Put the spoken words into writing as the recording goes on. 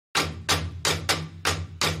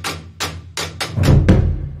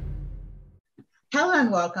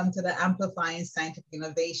and welcome to the Amplifying Scientific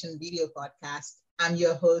Innovation video podcast. I'm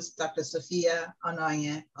your host, Dr. Sophia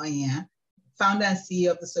Ononye-Onyia, founder and CEO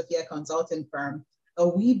of the Sophia Consulting Firm, a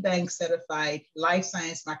WeBank certified life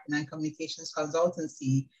science marketing and communications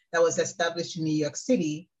consultancy that was established in New York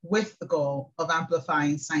City with the goal of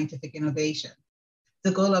amplifying scientific innovation. The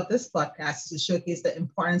goal of this podcast is to showcase the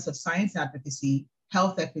importance of science advocacy,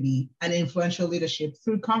 health equity, and influential leadership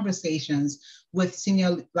through conversations with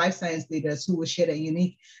senior life science leaders who will share their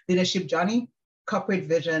unique leadership journey, corporate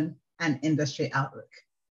vision, and industry outlook.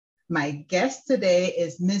 My guest today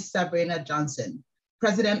is Ms. Sabrina Johnson,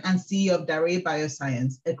 President and CEO of Daré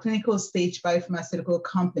Bioscience, a clinical stage biopharmaceutical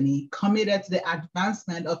company committed to the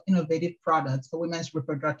advancement of innovative products for women's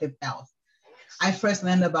reproductive health. I first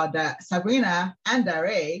learned about Sabrina and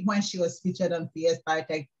Daré when she was featured on PS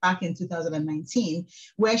Biotech back in 2019,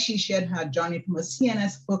 where she shared her journey from a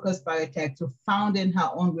CNS-focused biotech to founding her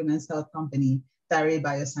own women's health company, Daré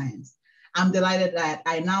Bioscience. I'm delighted that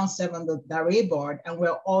I now serve on the Daré board, and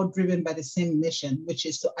we're all driven by the same mission, which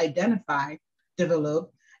is to identify,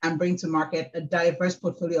 develop, and bring to market a diverse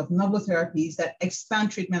portfolio of novel therapies that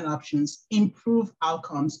expand treatment options, improve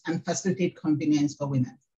outcomes, and facilitate convenience for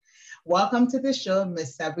women. Welcome to the show,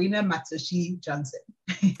 Ms. Sabrina Johnson.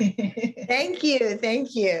 Thank you.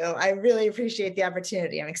 Thank you. I really appreciate the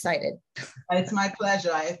opportunity. I'm excited. It's my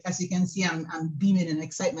pleasure. As you can see, I'm beaming in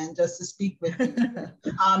excitement just to speak with you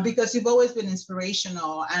because you've always been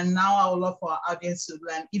inspirational. And now I would love for our audience to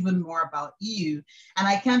learn even more about you. And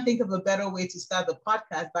I can't think of a better way to start the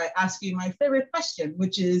podcast by asking you my favorite question,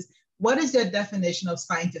 which is, what is your definition of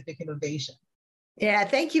scientific innovation? Yeah,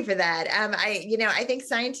 thank you for that. I think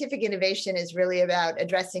scientific innovation is really about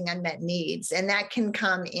addressing unmet needs, and that can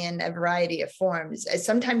come in a variety of forms.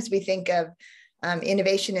 Sometimes we think of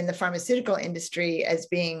innovation in the pharmaceutical industry as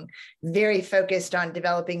being very focused on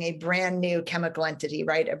developing a brand new chemical entity,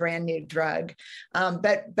 right? A brand new drug.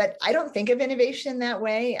 But I don't think of innovation that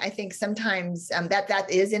way. I think sometimes that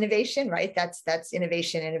is innovation, right? That's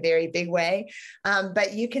innovation in a very big way.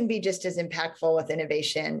 But you can be just as impactful with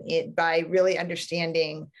innovation by really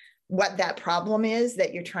understanding what that problem is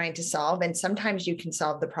that you're trying to solve. And sometimes you can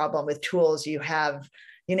solve the problem with tools you have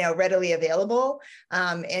readily available.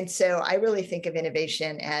 And so I really think of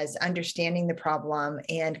innovation as understanding the problem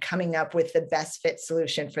and coming up with the best fit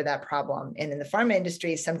solution for that problem. And in the pharma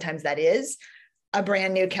industry, sometimes that is a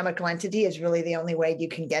brand new chemical entity is really the only way you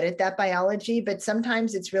can get at that biology. But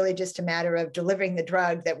sometimes it's really just a matter of delivering the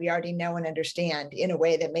drug that we already know and understand in a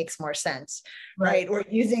way that makes more sense, right? Or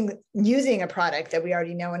using a product that we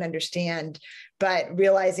already know and understand, but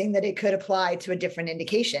realizing that it could apply to a different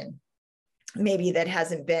indication, maybe that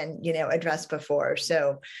hasn't been, addressed before.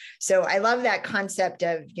 So I love that concept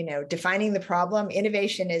of, defining the problem.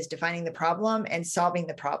 Innovation is defining the problem and solving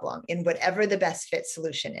the problem in whatever the best fit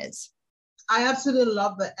solution is. I absolutely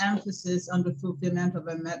love the emphasis on the fulfillment of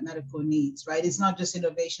unmet medical needs, right? It's not just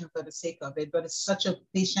innovation for the sake of it, but it's such a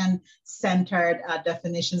patient-centered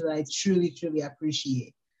definition that I truly, truly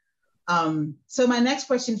appreciate. So my next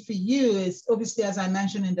question for you is, obviously, as I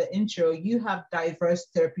mentioned in the intro, you have diverse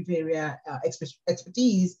therapeutic area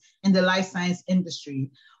expertise in the life science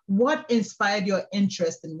industry. What inspired your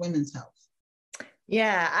interest in women's health?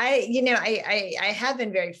 Yeah, I have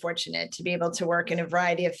been very fortunate to be able to work in a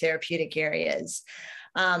variety of therapeutic areas.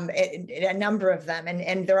 A number of them,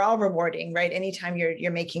 and they're all rewarding, right? Anytime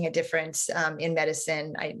you're making a difference in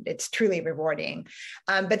medicine, it's truly rewarding.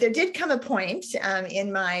 But there did come a point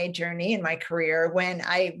in my journey, in my career, when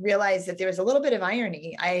I realized that there was a little bit of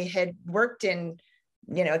irony. I had worked in,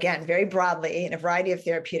 again, very broadly in a variety of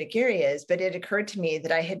therapeutic areas, but it occurred to me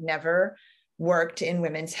that I had never worked in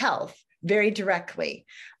women's health very directly.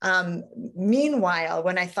 Meanwhile,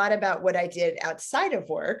 when I thought about what I did outside of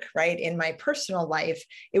work, right, in my personal life,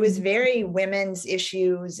 it was very women's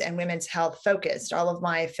issues and women's health focused. All of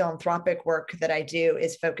my philanthropic work that I do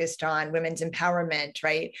is focused on women's empowerment,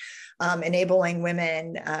 right? Enabling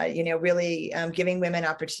women, really giving women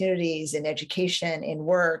opportunities in education, in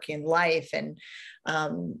work, in life, and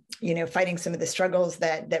fighting some of the struggles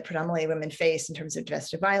that predominantly women face in terms of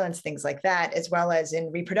domestic violence, things like that, as well as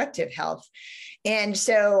in reproductive health. And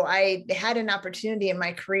so I had an opportunity in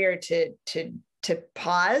my career to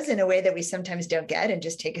pause in a way that we sometimes don't get, and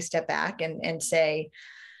just take a step back and say,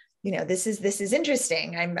 this is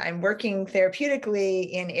interesting. I'm working therapeutically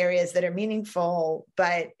in areas that are meaningful,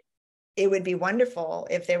 but it would be wonderful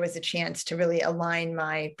if there was a chance to really align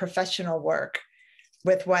my professional work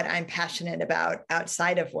with what I'm passionate about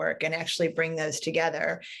outside of work and actually bring those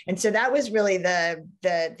together. And so that was really the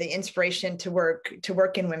inspiration to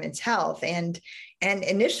work in women's health. And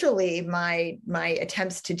initially my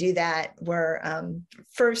attempts to do that were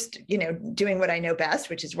first, doing what I know best,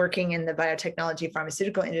 which is working in the biotechnology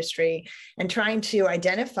pharmaceutical industry and trying to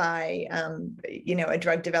identify, a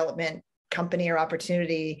drug development company or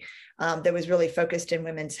opportunity that was really focused in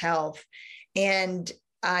women's health. And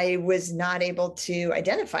I was not able to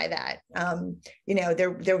identify that.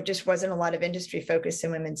 There just wasn't a lot of industry focus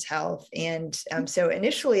in women's health. And so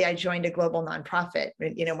initially I joined a global nonprofit,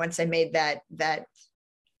 once I made that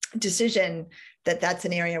decision that that's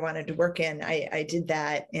an area I wanted to work in, I did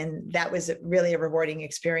that. And that was really a rewarding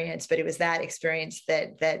experience, but it was that experience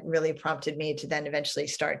that really prompted me to then eventually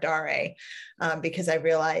start Daré, because I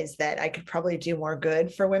realized that I could probably do more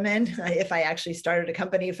good for women if I actually started a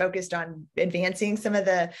company focused on advancing some of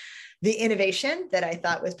the innovation that I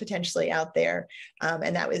thought was potentially out there.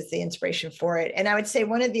 And that was the inspiration for it. And I would say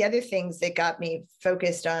one of the other things that got me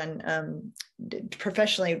focused on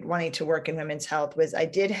professionally wanting to work in women's health was I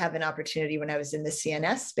did have an opportunity when I was in the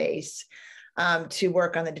CNS space to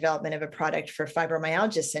work on the development of a product for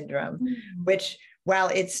fibromyalgia syndrome, which, while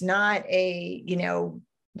it's not a,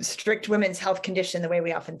 strict women's health condition the way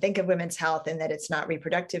we often think of women's health, and that it's not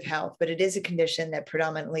reproductive health, but it is a condition that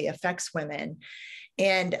predominantly affects women.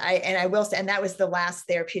 And I will say, and that was the last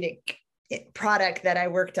therapeutic product that I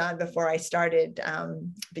worked on before I started,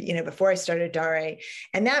 Daré.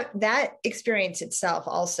 And that experience itself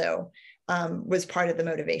also was part of the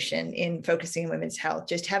motivation in focusing on women's health,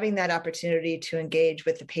 just having that opportunity to engage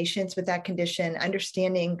with the patients with that condition,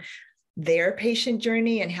 understanding their patient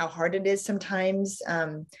journey and how hard it is sometimes,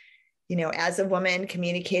 as a woman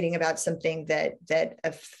communicating about something that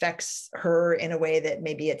affects her in a way that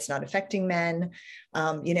maybe it's not affecting men,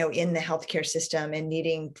 in the healthcare system, and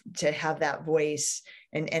needing to have that voice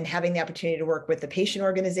and having the opportunity to work with the patient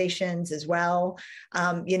organizations as well.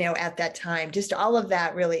 At that time, just all of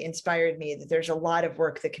that really inspired me that there's a lot of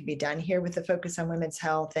work that can be done here with the focus on women's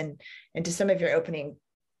health, and to some of your opening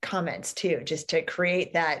comments too, just to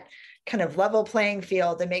create that kind of level playing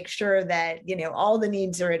field to make sure that, all the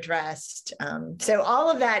needs are addressed. So all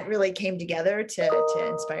of that really came together to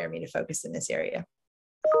inspire me to focus in this area.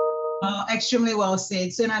 Extremely well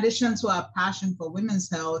said. So in addition to our passion for women's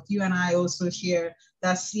health, you and I also share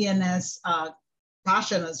that CNS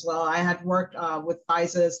passion as well. I had worked with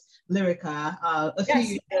Pfizer's Lyrica a few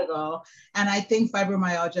years ago. And I think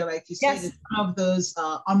fibromyalgia, like you said, is one of those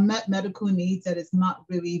unmet medical needs that is not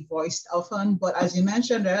really voiced often. But as you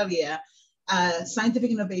mentioned earlier,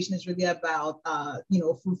 scientific innovation is really about,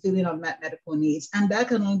 fulfilling unmet medical needs. And that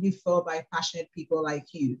can only be filled by passionate people like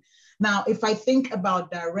you. Now, if I think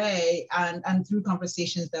about Daré and through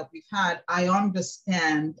conversations that we've had, I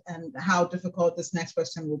understand and how difficult this next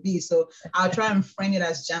question will be. So I'll try and frame it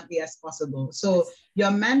as gently as possible. So your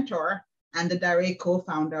mentor and the Daré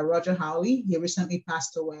co-founder, Roger Howley, he recently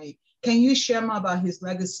passed away. Can you share more about his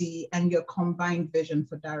legacy and your combined vision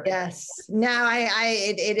for Daré? Yes. No,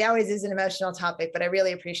 it always is an emotional topic, but I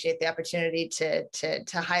really appreciate the opportunity to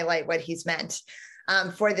highlight what he's meant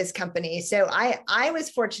for this company. So I was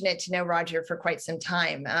fortunate to know Roger for quite some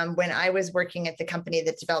time. When I was working at the company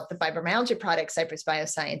that developed the fibromyalgia product, Cypress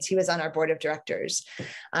Bioscience, he was on our board of directors.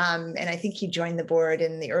 And I think he joined the board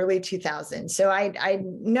in the early 2000s. So I'd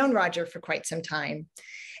known Roger for quite some time.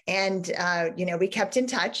 And, we kept in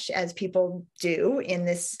touch, as people do in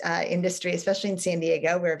this industry, especially in San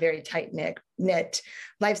Diego. We're a very tight-knit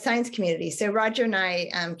life science community. So Roger and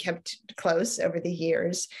I kept close over the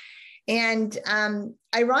years. And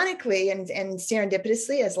ironically and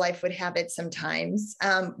serendipitously, as life would have it sometimes,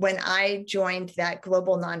 when I joined that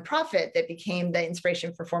global nonprofit that became the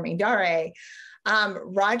inspiration for forming Daré,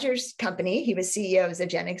 Roger's company, he was CEO of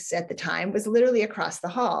Zogenix at the time, was literally across the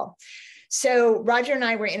hall. So Roger and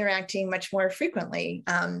I were interacting much more frequently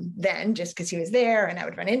then, just because he was there and I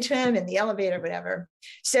would run into him in the elevator, whatever.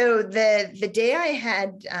 So the day I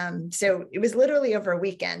had, so it was literally over a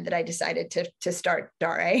weekend that I decided to start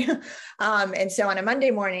Daré. And so on a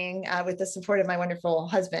Monday morning, with the support of my wonderful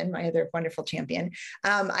husband, my other wonderful champion,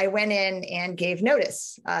 I went in and gave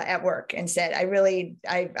notice at work and said,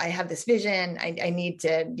 I have this vision. I need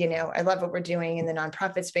to, I love what we're doing in the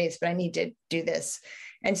nonprofit space, but I need to do this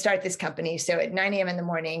and start this company. So at 9 a.m. in the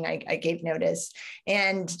morning, I gave notice.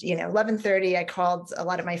 And 11:30, I called a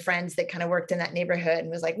lot of my friends that kind of worked in that neighborhood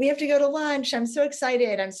and was like, we have to go to lunch. I'm so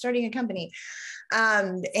excited. I'm starting a company.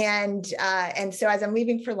 And so as I'm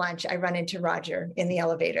leaving for lunch, I run into Roger in the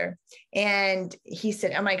elevator, and he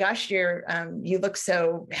said, "Oh my gosh, you look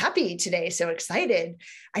so happy today, so excited."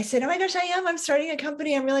 I said, "Oh my gosh, I am. I'm starting a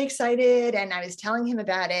company. I'm really excited." And I was telling him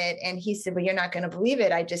about it, and he said, "Well, you're not going to believe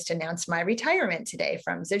it. I just announced my retirement today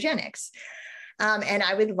from Zogenix. And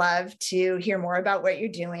I would love to hear more about what you're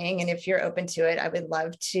doing. And if you're open to it, I would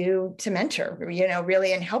love to mentor,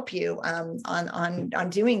 really, and help you on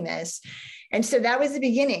doing this." And so that was the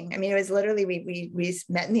beginning. I mean, it was literally, we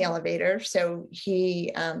met in the elevator. So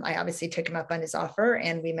I obviously took him up on his offer,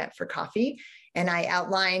 and we met for coffee. And I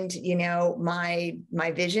outlined,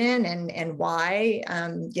 my vision and why,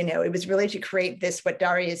 it was really to create what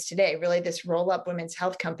Daré is today, really this roll-up women's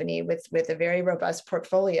health company with a very robust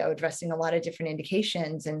portfolio addressing a lot of different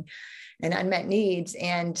indications and unmet needs.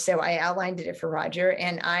 And so I outlined it for Roger,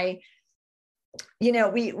 and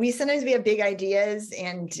we sometimes we have big ideas,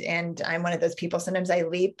 and I'm one of those people. Sometimes I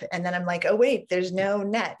leap, and then I'm like, oh wait, there's no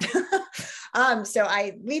net. So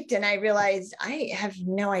I leaped, and I realized I have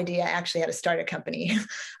no idea actually how to start a company.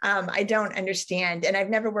 I don't understand, and I've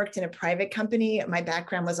never worked in a private company. My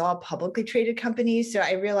background was all publicly traded companies, so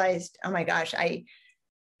I realized, oh my gosh, I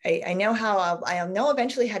know I'll know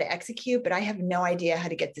eventually how to execute, but I have no idea how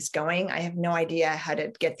to get this going. I have no idea how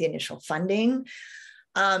to get the initial funding.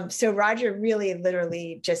 So Roger really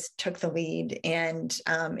literally just took the lead and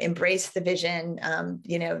embraced the vision,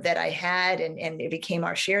 that I had, and it became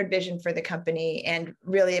our shared vision for the company. And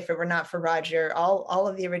really, if it were not for Roger, all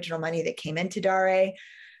of the original money that came into Daré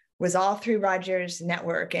was all through Roger's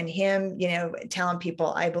network and him, telling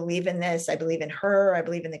people, I believe in this, I believe in her, I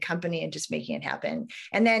believe in the company, and just making it happen.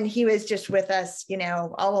 And then he was just with us,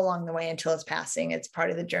 all along the way until his passing. It's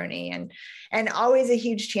part of the journey, and always a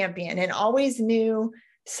huge champion, and always knew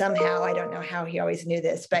somehow, I don't know how he always knew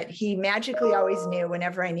this, but he magically always knew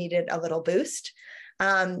whenever I needed a little boost.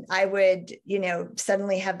 I would,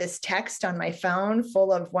 suddenly have this text on my phone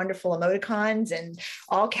full of wonderful emoticons and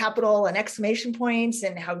all capital and exclamation points,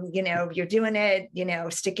 and how, you're doing it,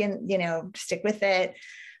 stick with it.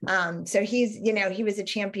 So he was a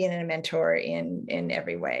champion and a mentor in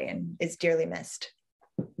every way, and is dearly missed.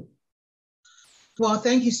 Well,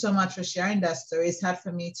 thank you so much for sharing that story. It's hard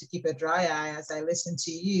for me to keep a dry eye as I listen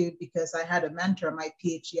to you, because I had a mentor, my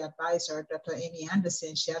PhD advisor, Dr. Amy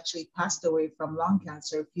Anderson. She actually passed away from lung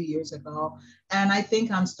cancer a few years ago. And I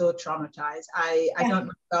think I'm still traumatized. I don't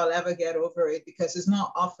know if I'll ever get over it, because it's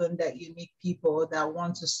not often that you meet people that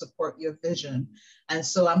want to support your vision. And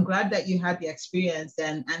so I'm glad that you had the experience,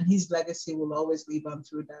 and his legacy will always live on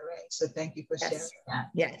through Daré. So thank you for sharing that.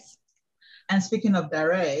 Yes. And speaking of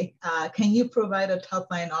Daré, can you provide a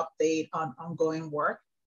top-line update on ongoing work?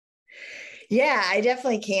 Yeah, I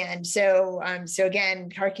definitely can. So again,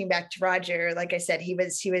 harking back to Roger, like I said, he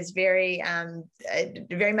was very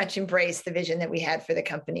much embraced the vision that we had for the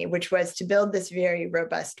company, which was to build this very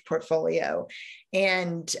robust portfolio.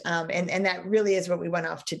 And that really is what we went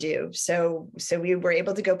off to do. So we were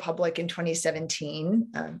able to go public in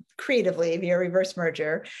 2017, creatively via reverse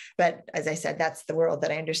merger. But as I said, that's the world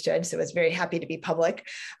that I understood. So I was very happy to be public.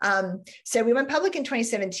 So we went public in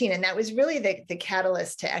 2017, and that was really the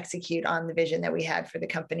catalyst to execute on the vision that we had for the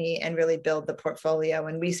company and really build the portfolio.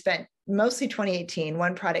 And we spent mostly 2018,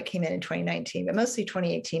 one product came in 2019, but mostly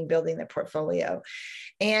 2018 building the portfolio.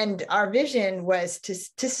 And our vision was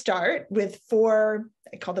to start with 4,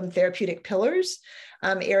 I call them therapeutic pillars,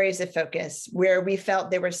 areas of focus, where we felt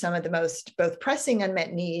there were some of the most both pressing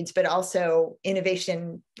unmet needs, but also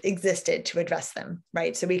innovation existed to address them,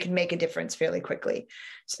 right? So we could make a difference fairly quickly.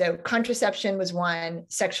 So contraception was one,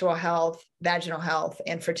 sexual health, vaginal health,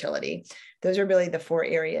 and fertility. Those are really the 4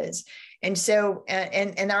 areas. And so,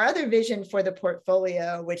 and our other vision for the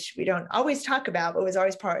portfolio, which we don't always talk about, but was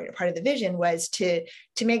always part of the vision, was to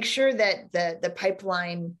make sure that the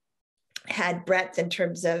pipeline had breadth in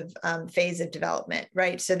terms of phase of development,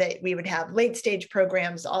 right? So that we would have late stage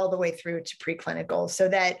programs all the way through to preclinical, so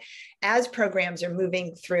that as programs are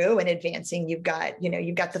moving through and advancing, you've got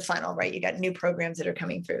the funnel, right? You got new programs that are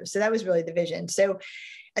coming through. So that was really the vision. So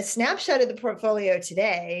a snapshot of the portfolio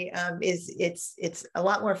today it's a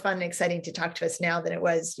lot more fun and exciting to talk to us now than it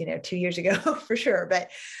was 2 years ago for sure. But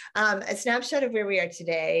a snapshot of where we are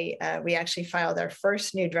today, we actually filed our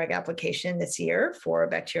first new drug application this year for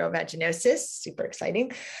bacterial vaginosis. Super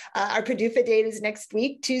exciting. Our PDUFA date is next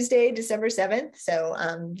week, Tuesday, December 7th. So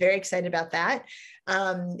I'm very excited about that.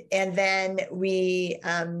 And then we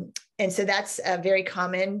And so that's a very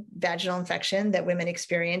common vaginal infection that women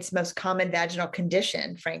experience, most common vaginal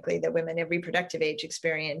condition, frankly, that women of reproductive age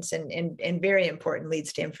experience, and very important,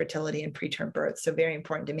 leads to infertility and preterm birth. So very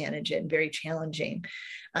important to manage it and very challenging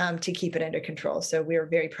to keep it under control. So we're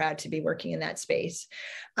very proud to be working in that space.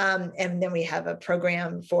 And then we have a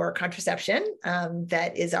program for contraception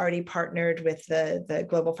that is already partnered with the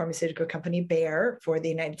global pharmaceutical company Bayer for the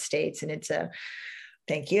United States. And it's a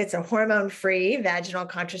It's a hormone-free vaginal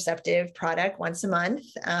contraceptive product once a month.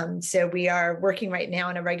 So we are working right now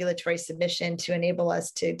on a regulatory submission to enable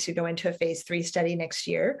us to go into a phase 3 study next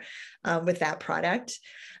year with that product.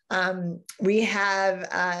 We have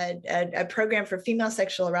a program for female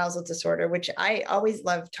sexual arousal disorder, which I always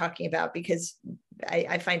love talking about because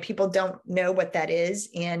I find people don't know what that is.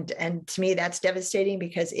 And to me, that's devastating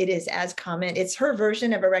because it is as common. It's her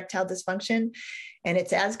version of erectile dysfunction. And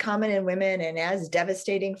it's as common in women and as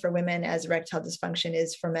devastating for women as erectile dysfunction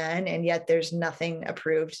is for men. And yet there's nothing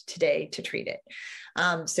approved today to treat it.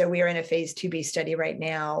 So we are in a phase 2B study right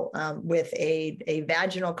now with a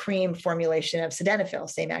vaginal cream formulation of sildenafil,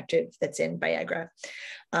 same active that's in Viagra.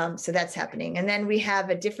 So that's happening. And then we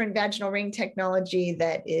have a different vaginal ring technology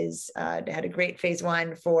that is had a great phase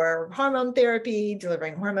 1 for hormone therapy,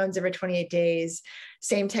 delivering hormones every 28 days.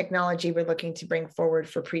 Same technology we're looking to bring forward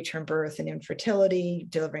for preterm birth and infertility,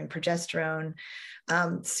 delivering progesterone.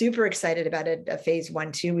 Super excited about a phase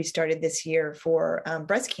 1/2 we started this year for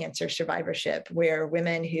breast cancer survivorship, where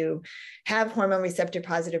women who have hormone receptor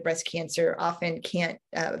positive breast cancer often can't,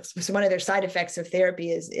 so one of their side effects of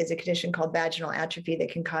therapy is a condition called vaginal atrophy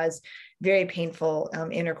that can cause very painful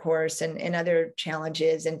intercourse and other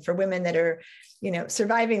challenges. And for women that are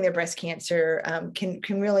surviving their breast cancer, can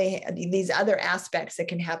really, these other aspects that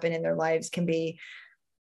can happen in their lives can be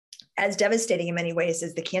as devastating in many ways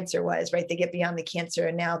as the cancer was, right? They get beyond the cancer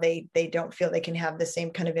and now they don't feel they can have the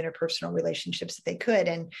same kind of interpersonal relationships that they could.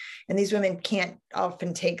 And these women can't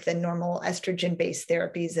often take the normal estrogen-based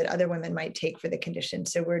therapies that other women might take for the condition.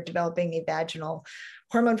 So we're developing a vaginal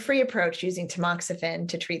hormone-free approach using tamoxifen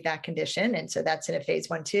to treat that condition. And so that's in a phase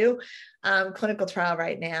 1/2 clinical trial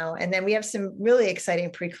right now. And then we have some really exciting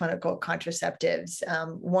preclinical contraceptives.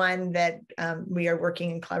 One that we are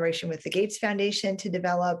working in collaboration with the Gates Foundation to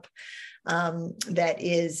develop that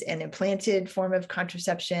is an implanted form of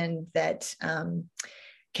contraception that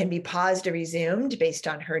can be paused or resumed based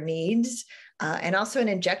on her needs. And also an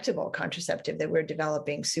injectable contraceptive that we're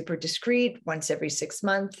developing, super discreet, once every 6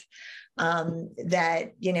 months,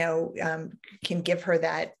 that, can give her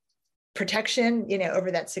that protection,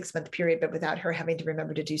 over that 6-month period, but without her having to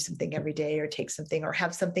remember to do something every day or take something or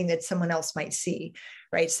have something that someone else might see,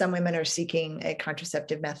 right? Some women are seeking a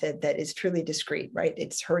contraceptive method that is truly discreet, right?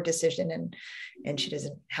 It's her decision and she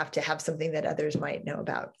doesn't have to have something that others might know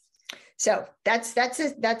about. So that's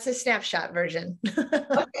a snapshot version.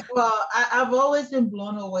 Okay, well, I've always been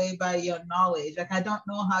blown away by your knowledge. Like, I don't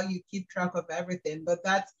know how you keep track of everything, but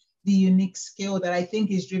that's the unique skill that I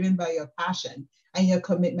think is driven by your passion and your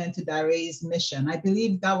commitment to Daré's mission. I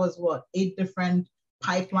believe that was 8 different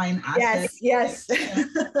pipeline assets. Yes.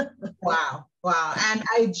 Wow. And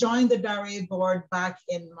I joined the Daré board back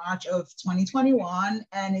in March of 2021,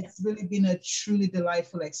 and it's really been a truly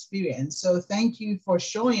delightful experience. So thank you for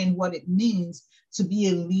showing what it means to be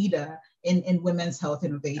a leader in women's health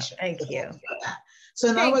innovation. Thank you.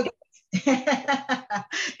 So now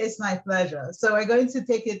it's my pleasure. So we're going to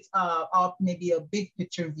take it up maybe a big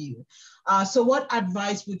picture view. So what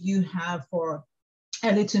advice would you have for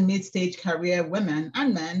early to mid-stage career women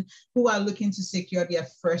and men who are looking to secure their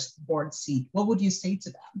first board seat? What would you say to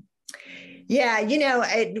them? Yeah,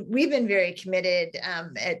 we've been very committed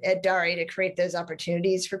at Daré to create those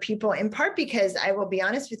opportunities for people, in part because I will be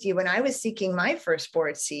honest with you, when I was seeking my first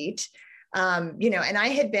board seat, and I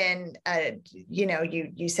had been,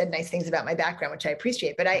 you said nice things about my background, which I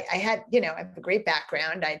appreciate, but I had, I have a great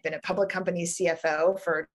background. I'd been a public company CFO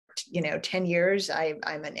for 10 years.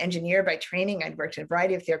 I'm an engineer by training. I'd worked in a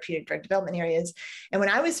variety of therapeutic drug development areas. And when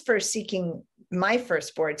I was first seeking my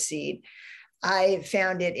first board seat, I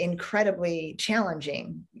found it incredibly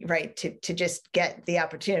challenging, right, to just get the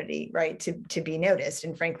opportunity, right, to be noticed.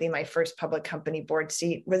 And frankly, my first public company board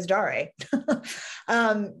seat was Daré.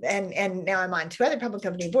 And now I'm on 2 other public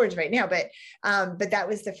company boards right now, but that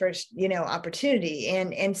was the first, opportunity.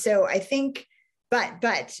 And so I think, but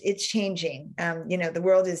it's changing. The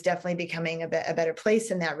world is definitely becoming a better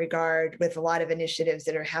place in that regard, with a lot of initiatives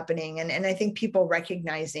that are happening. And I think people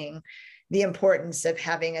recognizing the importance of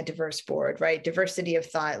having a diverse board, right? Diversity of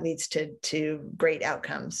thought leads to great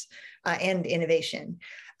outcomes and innovation.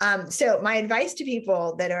 So my advice to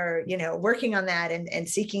people that are, working on that and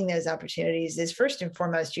seeking those opportunities is, first and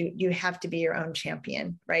foremost, you have to be your own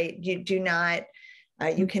champion, right? You do not,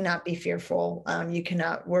 you cannot be fearful. You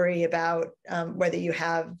cannot worry about whether you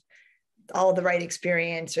have all the right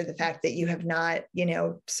experience or the fact that you have not,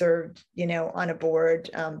 served, on a board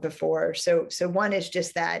before. So one is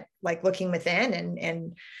just that, like, looking within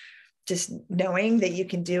and just knowing that you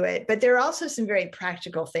can do it. But there are also some very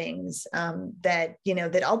practical things that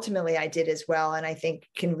ultimately I did as well, and I think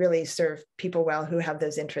can really serve people well who have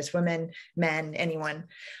those interests, women, men, anyone.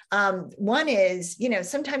 One is,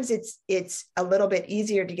 sometimes it's a little bit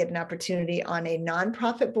easier to get an opportunity on a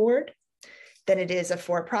nonprofit board than it is a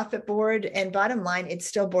for-profit board. And bottom line, it's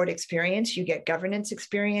still board experience. You get governance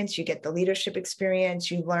experience, you get the leadership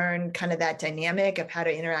experience, you learn kind of that dynamic of how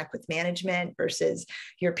to interact with management versus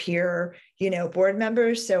your peer, board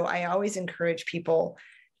members. So I always encourage people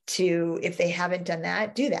to, if they haven't done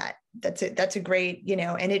that, do that. That's a great,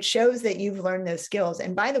 and it shows that you've learned those skills.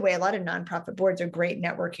 And by the way, a lot of nonprofit boards are great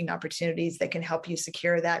networking opportunities that can help you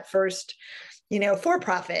secure that first,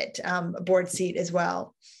 for-profit board seat as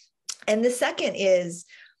well. And the second is,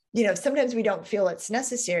 sometimes we don't feel it's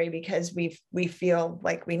necessary because we feel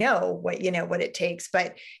like we know what it takes,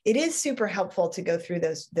 but it is super helpful to go through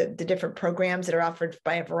the different programs that are offered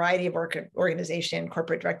by a variety of organization,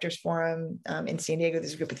 Corporate Directors Forum in San Diego.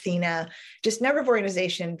 There's a group, Athena, just a number of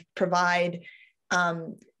organizations provide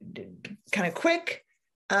kind of quick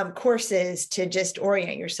courses to just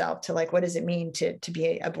orient yourself to, like, what does it mean to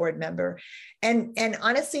be a board member? And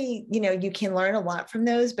honestly, you can learn a lot from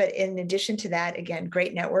those, but in addition to that, again,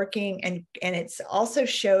 great networking, and it's also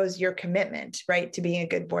shows your commitment, right, to being a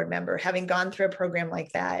good board member. Having gone through a program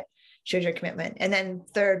like that shows your commitment. And then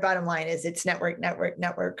third, bottom line is it's network.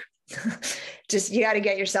 Just, you got to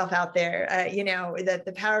get yourself out there.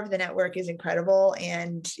 The power of the network is incredible.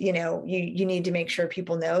 And, you need to make sure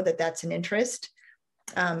people know that that's an interest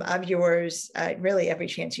of yours, really every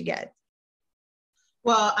chance you get.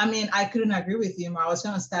 Well, I mean, I couldn't agree with you. I was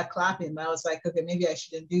going to start clapping, but I was like, okay, maybe I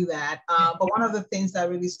shouldn't do that. But one of the things that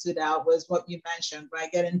really stood out was what you mentioned,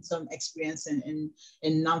 right? Getting some experience in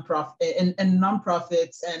nonprofit, in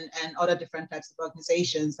nonprofits and other different types of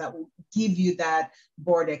organizations that will give you that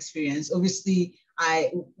board experience. Obviously,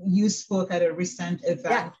 you spoke at a recent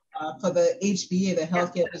event for the HBA, the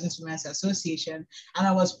Healthcare Business Women's Association, and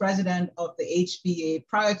I was president of the HBA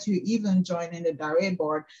prior to even joining the Daré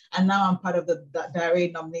board, and now I'm part of the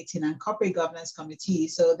Daré Nominating and Corporate Governance Committee.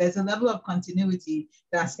 So there's a level of continuity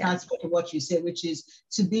that starts with what you said, which is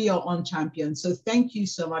to be your own champion. So thank you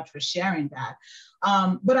so much for sharing that.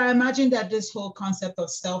 But I imagine that this whole concept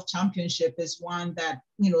of self-championship is one that,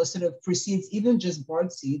 sort of precedes even just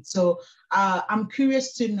board seats. So I'm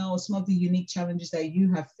curious to know some of the unique challenges that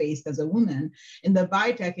you have faced as a woman in the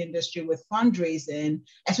biotech industry with fundraising,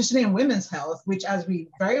 especially in women's health, which, as we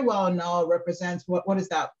very well know, represents what is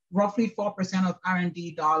that? Roughly 4% of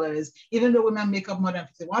R&D dollars, even though women make up more than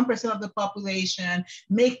 51% of the population,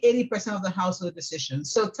 make 80% of the household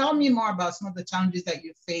decisions. So tell me more about some of the challenges that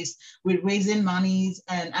you faced with raising monies,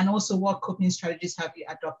 and also what coping strategies have you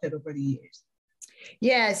adopted over the years?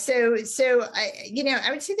 Yeah, so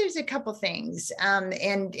I would say there's a couple things,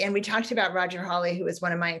 and we talked about Roger Hawley, who was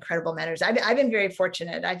one of my incredible mentors. I've been very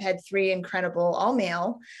fortunate. I've had three incredible, all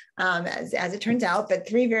male, as it turns out, but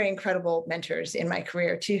three very incredible mentors in my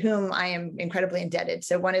career to whom I am incredibly indebted.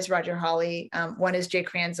 So one is Roger Hawley, one is Jay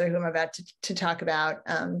Kranzler, who I'm about to talk about,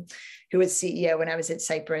 who was CEO when I was at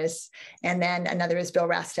Cypress, and then another is Bill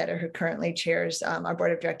Rastetter, who currently chairs our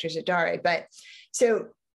board of directors at Daré. But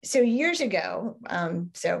so years ago,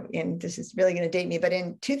 this is really going to date me, but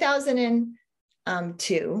in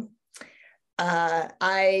 2002,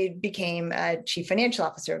 I became a chief financial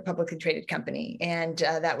officer of a publicly traded company. And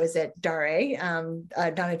that was at Daré, not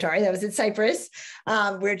at Daré, that was at Cypress,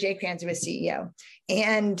 where Jay Kranzler was CEO.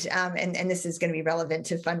 And this is going to be relevant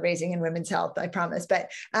to fundraising and women's health, I promise. But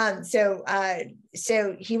so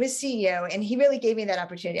he was CEO, and he really gave me that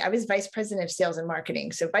opportunity. I was vice president of sales and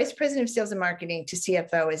marketing. So vice president of sales and marketing to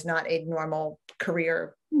CFO is not a normal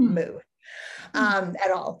career move.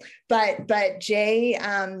 At all. But Jay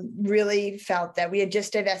really felt that we had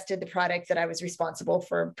just divested the product that I was responsible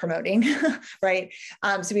for promoting, right?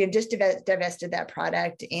 So we had just divested that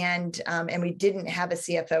product, and we didn't have a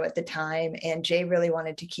CFO at the time. And Jay really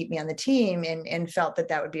wanted to keep me on the team, and felt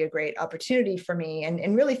that would be a great opportunity for me,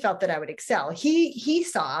 and really felt that I would excel. He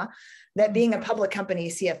saw that being a public company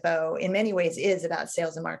CFO in many ways is about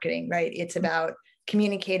sales and marketing, right? It's about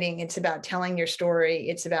communicating, it's about telling your story,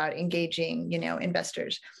 it's about engaging,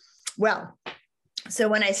 investors. Well, So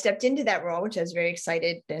when I stepped into that role, which I was very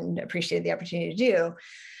excited and appreciated the opportunity to do,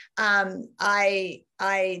 I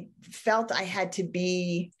felt I had to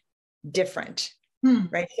be different,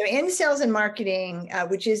 right? So in sales and marketing,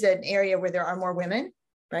 which is an area where there are more women,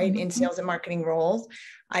 right? In sales and marketing roles,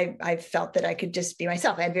 I felt that I could just be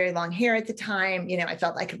myself. I had very long hair at the time. You know, I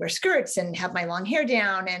felt I could wear skirts and have my long hair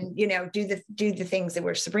down and, you know, do the things that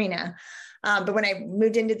were Sabrina. But when I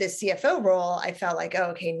moved into the CFO role, I felt like,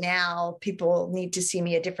 oh, okay, now people need to see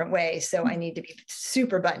me a different way. So I need to be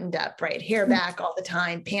super buttoned up, right? Hair back all the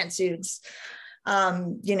time, pantsuits,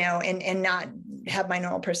 you know, and not have my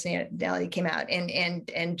normal personality came out.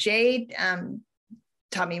 And Jade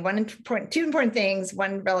taught me two important things,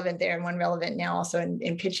 one relevant there and one relevant now also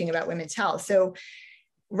in pitching about women's health. So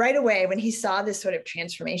right away, when he saw this sort of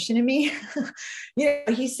transformation in me, you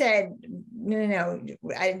know, he said, no,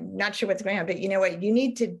 I'm not sure what's going on, but you know what, you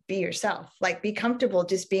need to be yourself, like be comfortable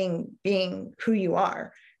just being who you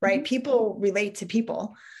are, right? People relate to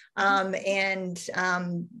people.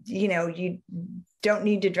 You know, you don't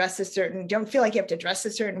need to don't feel like you have to dress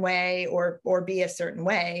a certain way or be a certain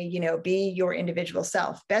way, you know, be your individual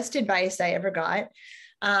self. Best advice I ever got.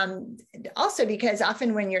 Also, because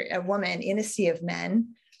often when you're a woman in a sea of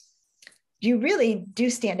men, you really do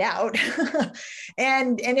stand out.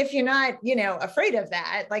 and if you're not, you know, afraid of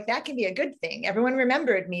that, like that can be a good thing. Everyone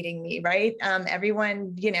remembered meeting me, right?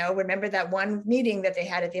 Everyone, you know, remember that one meeting that they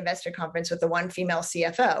had at the investor conference with the one female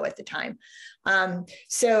CFO at the time.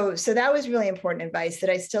 So that was really important advice that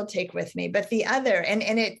I still take with me. But the other, and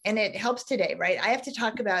it helps today, right? I have to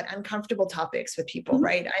talk about uncomfortable topics with people,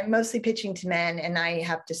 right? I'm mostly pitching to men and I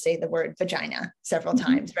have to say the word vagina several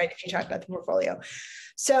times, right? If you talk about the portfolio.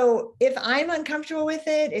 So if I'm uncomfortable with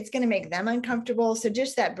it, it's going to make them uncomfortable. So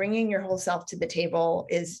just that bringing your whole self to the table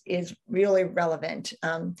is really relevant.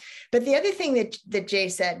 But the other thing that Jay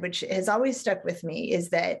said, which has always stuck with me,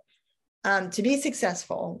 is that to be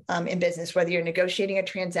successful in business, whether you're negotiating a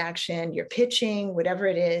transaction, you're pitching, whatever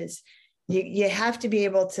it is, you have to be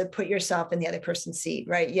able to put yourself in the other person's seat,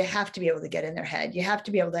 right? You have to be able to get in their head. You have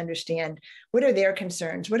to be able to understand what are their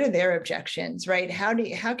concerns, what are their objections, right?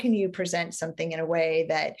 How can you present something in a way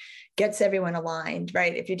that gets everyone aligned,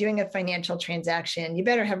 right? If you're doing a financial transaction, you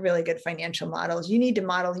better have really good financial models. You need to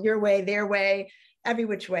model your way, their way, every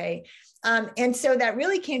which way. And so that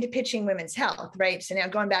really came to pitching women's health, right? So now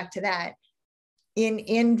going back to that,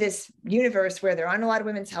 in this universe where there aren't a lot of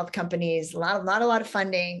women's health companies, not a lot of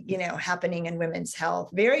funding, you know, happening in women's health,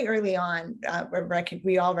 very early on,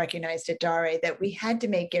 we all recognized at Daré that we had to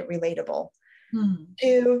make it relatable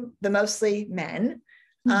to the mostly men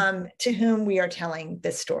to whom we are telling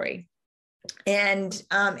this story. And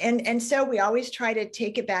so we always try to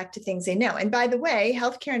take it back to things they know. And by the way,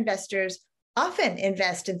 healthcare investors often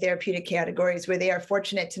invest in therapeutic categories where they are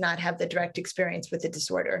fortunate to not have the direct experience with the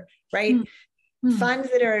disorder, right? Funds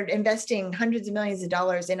that are investing hundreds of millions of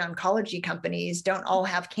dollars in oncology companies don't all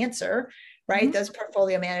have cancer, right? Those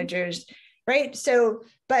portfolio managers, right? So,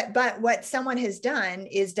 but what someone has done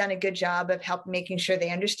is done a good job of making sure they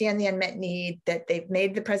understand the unmet need, that they've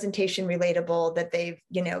made the presentation relatable, that they've,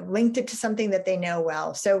 you know, linked it to something that they know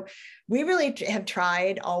well. So we really have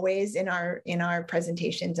tried always in our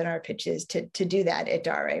presentations and our pitches to do that at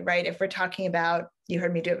Daré, right? If we're talking about, you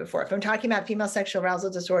heard me do it before. If I'm talking about female sexual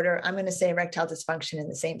arousal disorder, I'm going to say erectile dysfunction in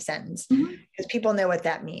the same sentence because people know what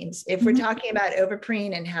that means. If we're talking about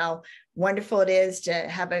Ovaprene and how wonderful it is to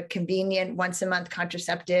have a convenient once a month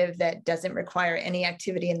contraceptive that doesn't require any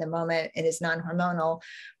activity in the moment and is non-hormonal,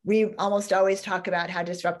 we almost always talk about how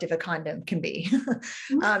disruptive a condom can be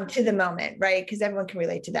to the moment, right? Because everyone can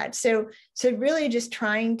relate to that. So really just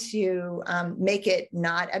trying to make it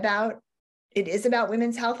it is about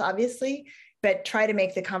women's health, obviously, but try to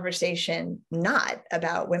make the conversation not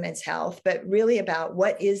about women's health, but really about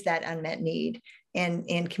what is that unmet need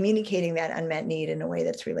and communicating that unmet need in a way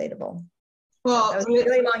that's relatable. Well, that was a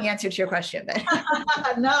really long answer to your question.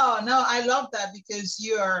 No, I love that because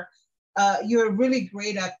you're really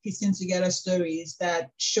great at piecing together stories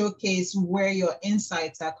that showcase where your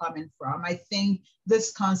insights are coming from. I think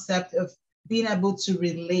this concept of being able to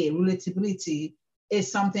relatability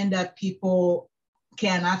is something that people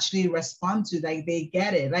can actually respond to, like they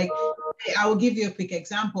get it. Like I will give you a quick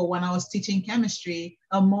example. When I was teaching chemistry,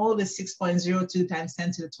 a mole is 6.02 times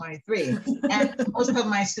 10 to the 23. And most of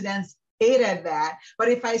my students hated that. But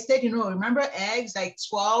if I said, remember eggs, like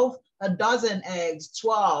 12, a dozen eggs,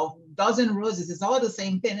 12, dozen roses, it's all the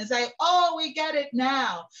same thing. It's like, oh, we get it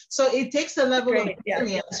now. So it takes a level of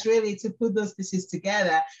experience really to put those pieces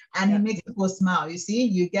together and it makes people smile. You see,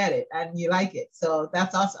 you get it and you like it. So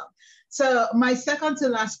that's awesome. So my second to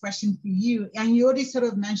last question for you, and you already sort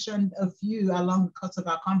of mentioned a few along the course of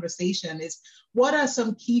our conversation, is what are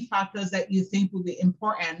some key factors that you think will be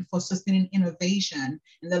important for sustaining innovation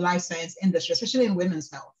in the life science industry, especially in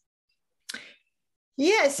women's health?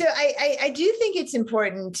 Yeah, so I do think it's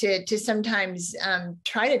important to sometimes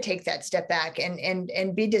try to take that step back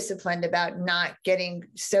and be disciplined about not getting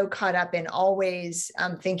so caught up in always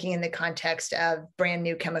thinking in the context of brand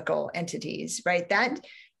new chemical entities, right?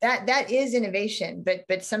 That is innovation,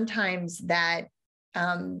 but sometimes that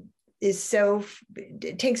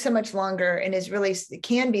it takes so much longer and it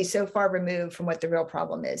can be so far removed from what the real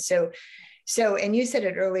problem is. So, and you said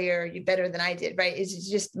it earlier, you better than I did, right? Is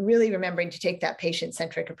just really remembering to take that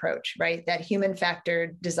patient-centric approach, right? That human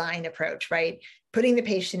factor design approach, right? Putting the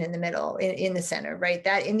patient in the middle, in the center, right?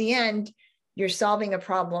 That in the end, you're solving a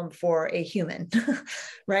problem for a human,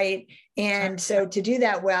 right? And so to do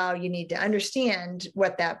that well, you need to understand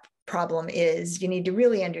what that problem is. You need to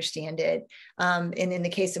really understand it. And in the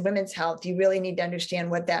case of women's health, you really need to understand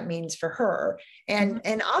what that means for her.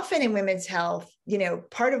 And often in women's health,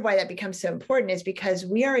 part of why that becomes so important is because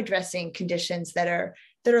we are addressing conditions that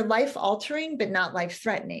are life altering, but not life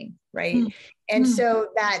threatening, right? And so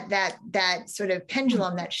that sort of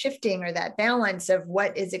pendulum, that shifting or that balance of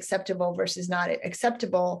what is acceptable versus not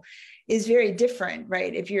acceptable is very different,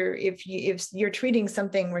 right? If you're treating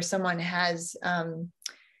something where someone has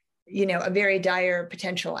a very dire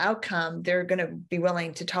potential outcome, they're going to be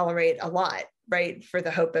willing to tolerate a lot, right, for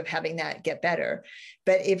the hope of having that get better.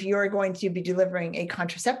 But if you're going to be delivering a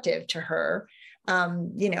contraceptive to her,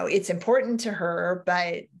 it's important to her,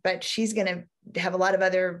 but she's going to have a lot of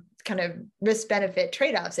other kind of risk benefit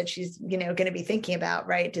trade-offs that she's, going to be thinking about,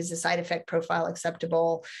 right? Is the side effect profile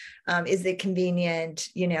acceptable? Is it convenient?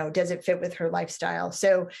 Does it fit with her lifestyle?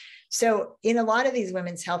 So in a lot of these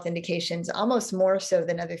women's health indications, almost more so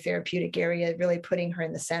than other therapeutic areas, really putting her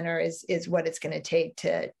in the center is what it's going to take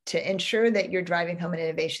to ensure that you're driving home an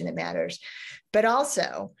innovation that matters. But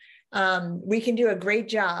also, we can do a great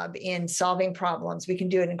job in solving problems. We can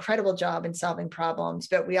do an incredible job in solving problems,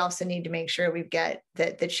 but we also need to make sure we've got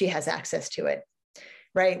that she has access to it,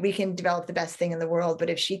 right? We can develop the best thing in the world, but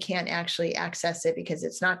if she can't actually access it because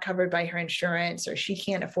it's not covered by her insurance or she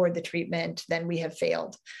can't afford the treatment, then we have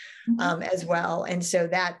failed as well. And so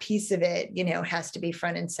that piece of it, has to be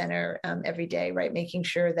front and center every day, right? Making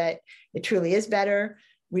sure that it truly is better.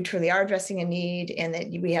 We truly are addressing a need and that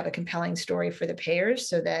we have a compelling story for the payers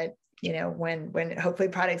so that, when hopefully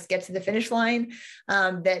products get to the finish line,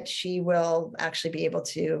 that she will actually be able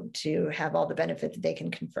to have all the benefit that they can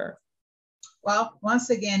confer. Well,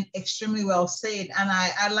 once again, extremely well said. And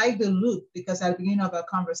I like the loop because at the beginning of our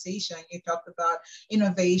conversation, you talked about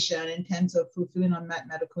innovation in terms of fulfilling unmet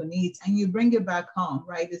medical needs, and you bring it back home,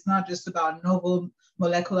 right? It's not just about novel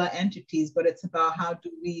molecular entities, but it's about how do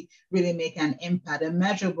we really make an impact, a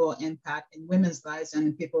measurable impact in women's lives and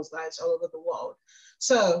in people's lives all over the world.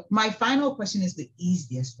 So my final question is the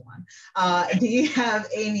easiest one. Do you have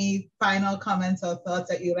any final comments or thoughts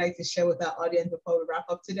that you'd like to share with our audience before we wrap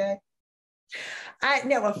up today?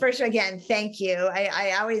 No, well, first, again, thank you.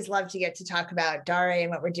 I always love to get to talk about Daré and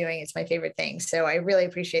what we're doing. It's my favorite thing. So I really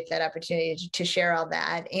appreciate that opportunity to share all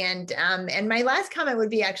that. And my last comment would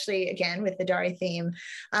be actually, again, with the Daré theme,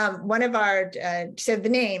 one of our, so the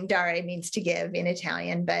name Daré means to give in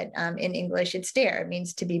Italian, but in English, it's dare, it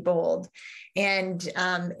means to be bold. And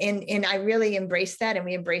I really embrace that, and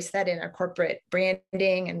we embrace that in our corporate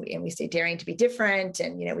branding, and we say daring to be different,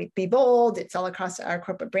 and we be bold. It's all across our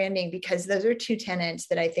corporate branding because those are two tenets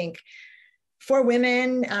that I think for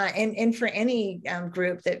women and for any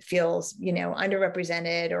group that feels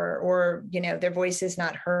underrepresented or their voice is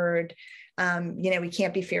not heard. We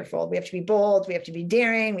can't be fearful. We have to be bold. We have to be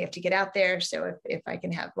daring. We have to get out there. So if I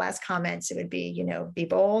can have last comments, it would be be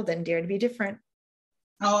bold and dare to be different.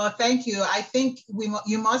 Oh, thank you. I think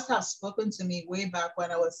you must have spoken to me way back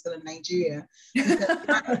when I was still in Nigeria.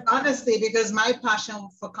 Honestly, because my passion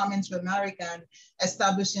for coming to America and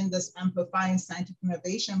establishing this Amplifying scientific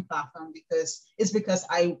innovation platform because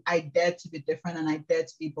I dared to be different and I dared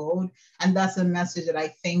to be bold. And that's a message that I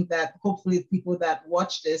think that hopefully people that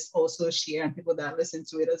watch this also share and people that listen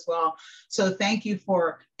to it as well. So thank you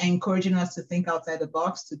for encouraging us to think outside the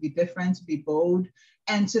box, to be different, to be bold,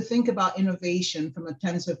 and to think about innovation from a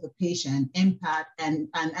terms of the patient, impact, and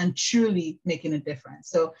truly making a difference.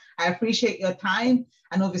 So I appreciate your time.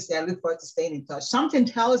 And obviously, I look forward to staying in touch. Something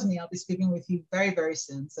tells me I'll be speaking with you very, very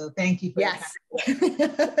soon. So thank you for your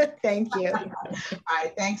time. Thank you. All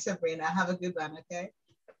right. Thanks, Sabrina. Have a good one, okay?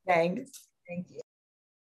 Thanks. Thank you.